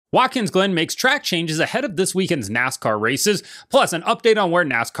Watkins Glen makes track changes ahead of this weekend's NASCAR races, plus an update on where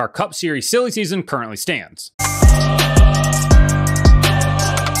NASCAR Cup Series silly season currently stands.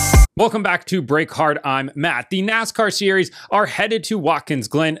 Welcome back to Break Hard. I'm Matt. The NASCAR series are headed to Watkins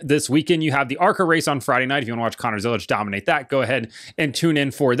Glen this weekend. You have the ARCA race on Friday night. If you want to watch Connor Zillage dominate that, go ahead and tune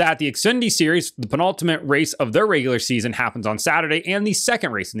in for that. The Xfinity Series, the penultimate race of their regular season, happens on Saturday, and the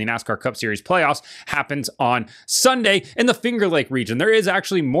second race in the NASCAR Cup Series playoffs happens on Sunday in the Finger Lake region. There is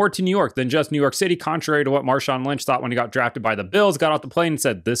actually more to New York than just New York City, contrary to what Marshawn Lynch thought when he got drafted by the Bills, got off the plane and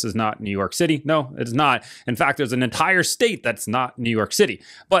said, this is not New York City. No, it's not. In fact, there's an entire state that's not New York City.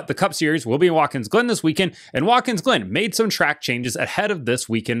 But the Cup Series will be in Watkins Glen this weekend, and Watkins Glen made some track changes ahead of this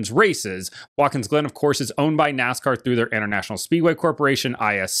weekend's races. Watkins Glen, of course, is owned by NASCAR through their International Speedway Corporation,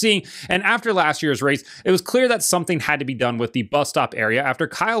 ISC, and after last year's race, it was clear that something had to be done with the bus stop area after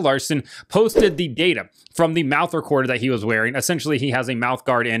Kyle Larson posted the data from the mouth recorder that he was wearing. Essentially, he has a mouth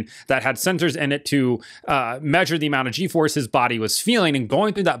guard in that had sensors in it to measure the amount of G-force his body was feeling, and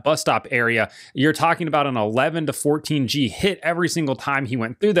going through that bus stop area, you're talking about an 11 to 14 G hit every single time he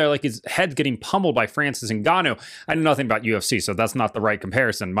went through there, like his head's getting pummeled by Francis Ngannou. I know nothing about UFC, so that's not the right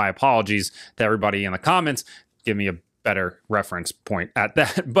comparison. My apologies to everybody in the comments. Give me a better reference point at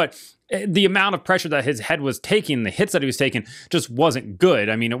that. But the amount of pressure that his head was taking, the hits that he was taking, just wasn't good.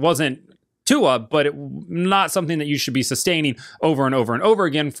 I mean, it wasn't Tua, but not something that you should be sustaining over and over and over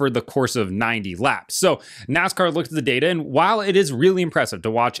again for the course of 90 laps. So NASCAR looked at the data, and while it is really impressive to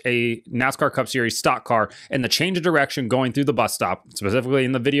watch a NASCAR Cup Series stock car and the change of direction going through the bus stop, specifically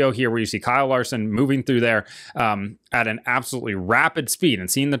in the video here where you see Kyle Larson moving through there at an absolutely rapid speed and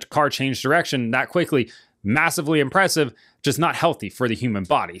seeing the car change direction that quickly, massively impressive, just not healthy for the human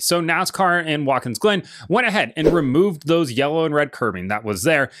body. So NASCAR and Watkins Glen went ahead and removed those yellow and red curbing that was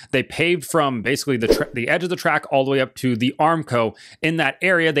there. They paved from basically the edge of the track all the way up to the Armco. In that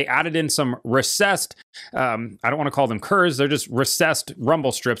area, they added in some recessed, I don't want to call them curves, they're just recessed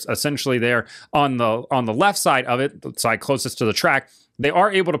rumble strips essentially there on the left side of it, the side closest to the track. They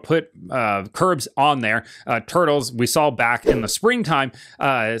are able to put curbs on there. Turtles, we saw back in the springtime,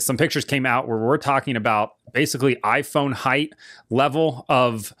 some pictures came out where we're talking about basically iPhone height level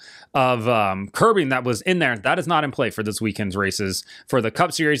of curbing that was in there. That is not in play for this weekend's races for the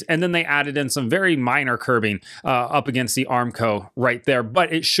Cup Series. And then they added in some very minor curbing up against the Armco right there.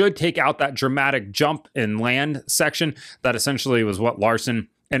 But it should take out that dramatic jump and land section that essentially was what Larson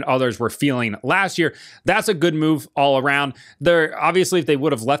and others were feeling last year. That's a good move all around. There, obviously, if they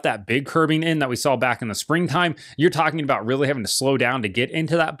would have left that big curbing in that we saw back in the springtime, you're talking about really having to slow down to get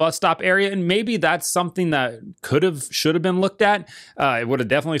into that bus stop area. And maybe that's something that should have been looked at. It would have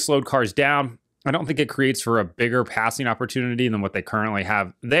definitely slowed cars down. I don't think it creates for a bigger passing opportunity than what they currently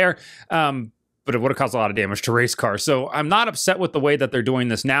have there. But it would have caused a lot of damage to race cars. So I'm not upset with the way that they're doing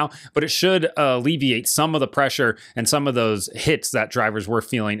this now, but it should alleviate some of the pressure and some of those hits that drivers were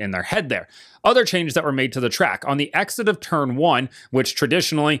feeling in their head there. Other changes that were made to the track. On the exit of turn 1, which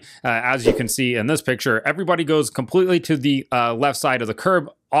traditionally, as you can see in this picture, everybody goes completely to the left side of the curb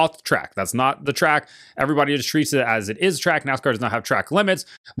off the track. That's not the track. Everybody just treats it as it is track. NASCAR does not have track limits.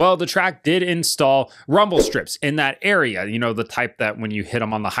 Well, the track did install rumble strips in that area. You know, the type that when you hit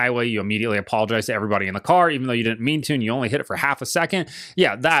them on the highway, you immediately apologize to everybody in the car, even though you didn't mean to, and you only hit it for half a second.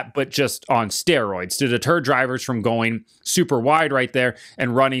 Yeah, that, but just on steroids to deter drivers from going super wide right there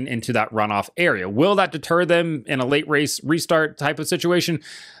and running into that runoff area. Will that deter them in a late race restart type of situation?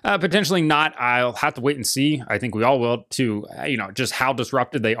 Potentially not. I'll have to wait and see. I think we all will to, just how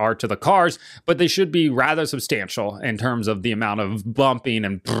disrupted they are to the cars, but they should be rather substantial in terms of the amount of bumping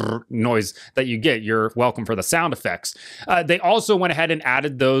and noise that you get. You're welcome for the sound effects. They also went ahead and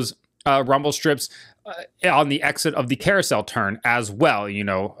added those rumble strips on the exit of the carousel turn as well.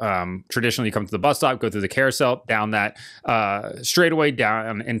 Traditionally you come to the bus stop, go through the carousel, down that straightaway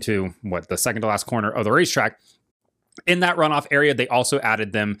down into the second to last corner of the racetrack. In that runoff area, they also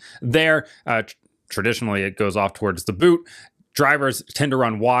added them there. Traditionally, it goes off towards the boot. Drivers tend to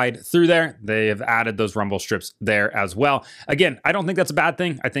run wide through there. They have added those rumble strips there as well. Again, I don't think that's a bad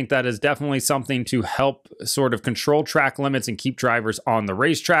thing. I think that is definitely something to help sort of control track limits and keep drivers on the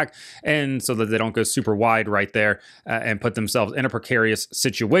racetrack, and so that they don't go super wide right there and put themselves in a precarious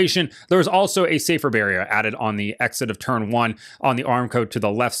situation. There was also a safer barrier added on the exit of turn 1 on the Armco to the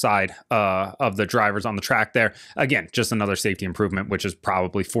left side of the drivers on the track there. Again, just another safety improvement, which is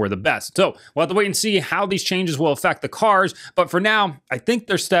probably for the best. So we'll have to wait and see how these changes will affect the cars. But But for now, I think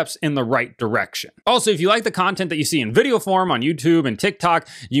they're steps in the right direction. Also, if you like the content that you see in video form on YouTube and TikTok,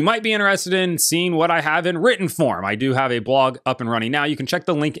 you might be interested in seeing what I have in written form. I do have a blog up and running now. You can check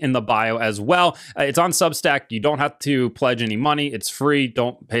the link in the bio as well. It's on Substack. You don't have to pledge any money. It's free.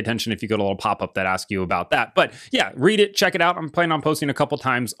 Don't pay attention if you get a little pop-up that asks you about that. But yeah, read it, check it out. I'm planning on posting a couple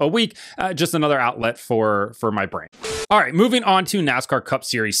times a week. Just another outlet for my brain. All right, moving on to NASCAR Cup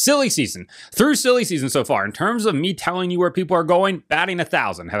Series silly season. Through silly season so far, in terms of me telling you where people are going, batting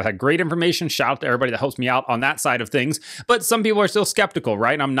 1,000. Have had great information. Shout out to everybody that helps me out on that side of things. But some people are still skeptical,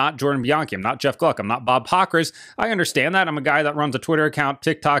 right? I'm not Jordan Bianchi. I'm not Jeff Gluck. I'm not Bob Pockris. I understand that. I'm a guy that runs a Twitter account,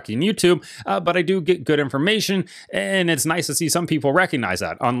 TikTok, and YouTube, but I do get good information, and it's nice to see some people recognize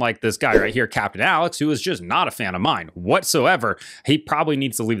that. Unlike this guy right here, Captain Alex, who is just not a fan of mine whatsoever. He probably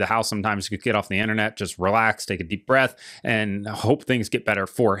needs to leave the house sometimes to get off the internet, just relax, take a deep breath, and hope things get better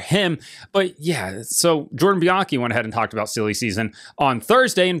for him. But yeah, so Jordan Bianchi went ahead and talked about silly season on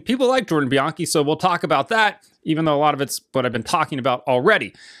Thursday, and people like Jordan Bianchi, so we'll talk about that, even though a lot of it's what I've been talking about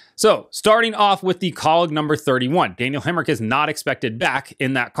already. So starting off with the Kaulig number 31, Daniel Hemrick is not expected back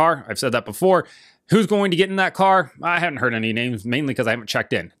in that car. I've said that before. Who's going to get in that car? I haven't heard any names, mainly because I haven't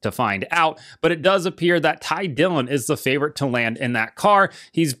checked in to find out. But it does appear that Ty Dillon is the favorite to land in that car.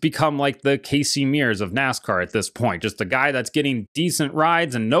 He's become like the Casey Mears of NASCAR at this point. Just a guy that's getting decent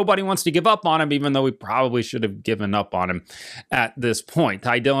rides, and nobody wants to give up on him, even though we probably should have given up on him at this point.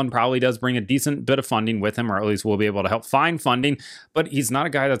 Ty Dillon probably does bring a decent bit of funding with him, or at least we'll be able to help find funding. But he's not a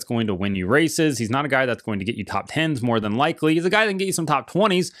guy that's going to win you races. He's not a guy that's going to get you top 10s more than likely. He's a guy that can get you some top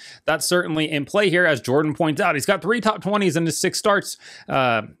 20s. That's certainly in play here. As Jordan points out, he's got 3 top 20s in his 6 starts,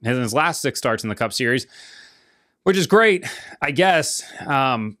 in his last 6 starts in the Cup Series, which is great, I guess,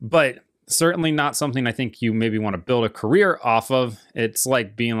 but certainly not something I think you maybe want to build a career off of. It's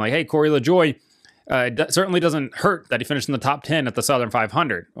like being like, hey, Corey LaJoie, it certainly doesn't hurt that he finished in the top 10 at the Southern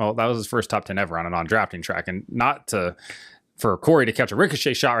 500. Well, that was his first top 10 ever on a non-drafting track, and not for Corey to catch a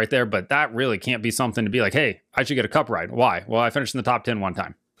ricochet shot right there, but that really can't be something to be like, hey, I should get a Cup ride. Why? Well, I finished in the top 10 one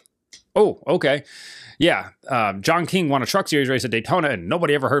time. Oh, okay. Yeah. John King won a Truck Series race at Daytona, and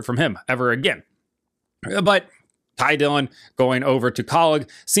nobody ever heard from him ever again. But Ty Dillon going over to Kaulig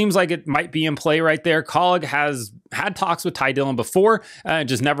seems like it might be in play right there. Kaulig has had talks with Ty Dillon before,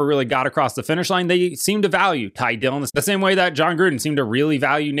 just never really got across the finish line. They seem to value Ty Dillon the same way that John Gruden seemed to really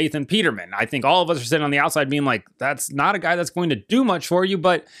value Nathan Peterman. I think all of us are sitting on the outside being like, that's not a guy that's going to do much for you,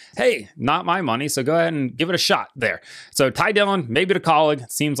 but hey, not my money, so go ahead and give it a shot there. So Ty Dillon, maybe to Kaulig.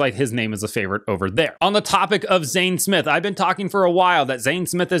 Seems like his name is a favorite over there. On the topic of Zane Smith, I've been talking for a while that Zane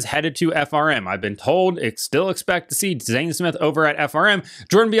Smith is headed to FRM. I've been told, still expect to see Zane Smith over at FRM.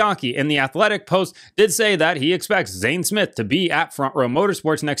 Jordan Bianchi in the Athletic post did say that he expects Zane Smith to be at Front Row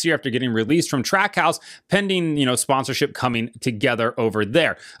Motorsports next year after getting released from Trackhouse, pending, sponsorship coming together over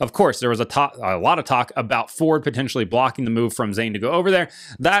there. Of course, there was a lot of talk about Ford potentially blocking the move from Zane to go over there.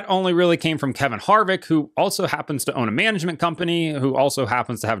 That only really came from Kevin Harvick, who also happens to own a management company, who also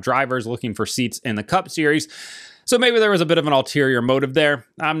happens to have drivers looking for seats in the Cup Series. So maybe there was a bit of an ulterior motive there.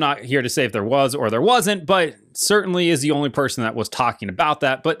 I'm not here to say if there was or there wasn't, but certainly is the only person that was talking about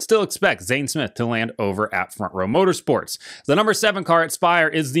that, but still expect Zane Smith to land over at Front Row Motorsports. The number 7 car at Spire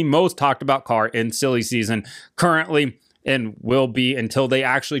is the most talked about car in silly season currently, and will be until they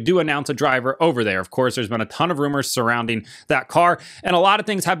actually do announce a driver over there. Of course, there's been a ton of rumors surrounding that car, and a lot of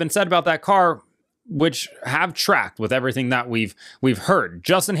things have been said about that car which have tracked with everything that we've heard.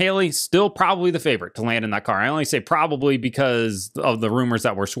 Justin Haley still probably the favorite to land in that car. I only say probably because of the rumors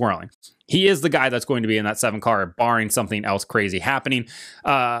that were swirling. He is the guy that's going to be in that 7 car, barring something else crazy happening.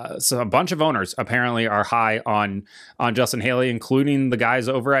 So a bunch of owners apparently are high on Justin Haley, including the guys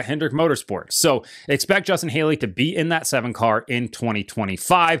over at Hendrick Motorsports. So expect Justin Haley to be in that 7 car in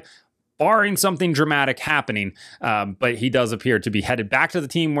 2025. Barring something dramatic happening, but he does appear to be headed back to the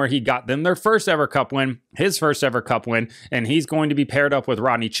team where he got them their first ever Cup win, his first ever Cup win, and he's going to be paired up with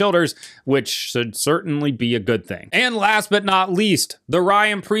Rodney Childers, which should certainly be a good thing. And last but not least, the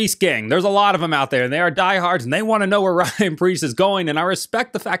Ryan Preece gang. There's a lot of them out there, and they are diehards, and they want to know where Ryan Preece is going, and I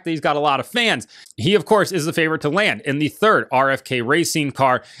respect the fact that he's got a lot of fans. He, of course, is the favorite to land in the 3rd RFK Racing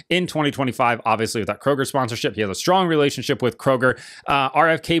car in 2025, obviously with that Kroger sponsorship. He has a strong relationship with Kroger.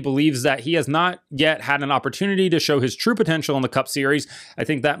 RFK believes that he has not yet had an opportunity to show his true potential in the Cup Series. I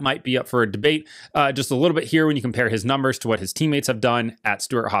think that might be up for a debate just a little bit here when you compare his numbers to what his teammates have done at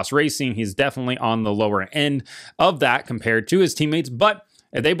Stewart-Haas Racing. He's definitely on the lower end of that compared to his teammates, but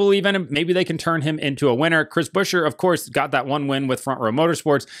If they believe in him, maybe they can turn him into a winner. Chris Buescher, of course, got that one win with Front Row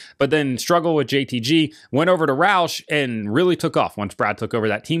Motorsports, but then struggled with JTG, went over to Roush, and really took off once Brad took over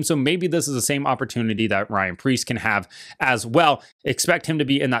that team. So maybe this is the same opportunity that Ryan Preece can have as well. Expect him to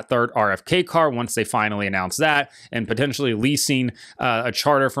be in that third RFK car once they finally announce that, and potentially leasing a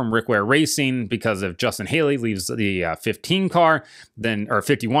charter from Rick Ware Racing, because if Justin Haley leaves the 51 car, then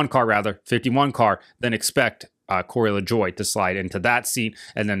expect Corey LaJoie to slide into that seat,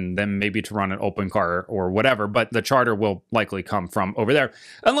 and then maybe to run an open car or whatever, but the charter will likely come from over there.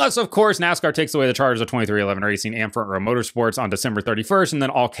 Unless, of course, NASCAR takes away the charters of 2311 Racing and Front Row Motorsports on December 31st, and then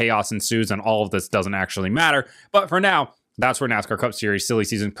all chaos ensues and all of this doesn't actually matter. But for now, that's where NASCAR Cup Series silly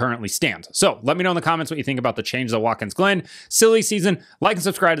season currently stands. So let me know in the comments what you think about the changes at Watkins Glen silly season. Like and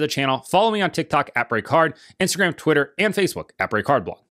subscribe to the channel. Follow me on TikTok at BreakHard, Instagram, Twitter, and Facebook at BreakHardBlog.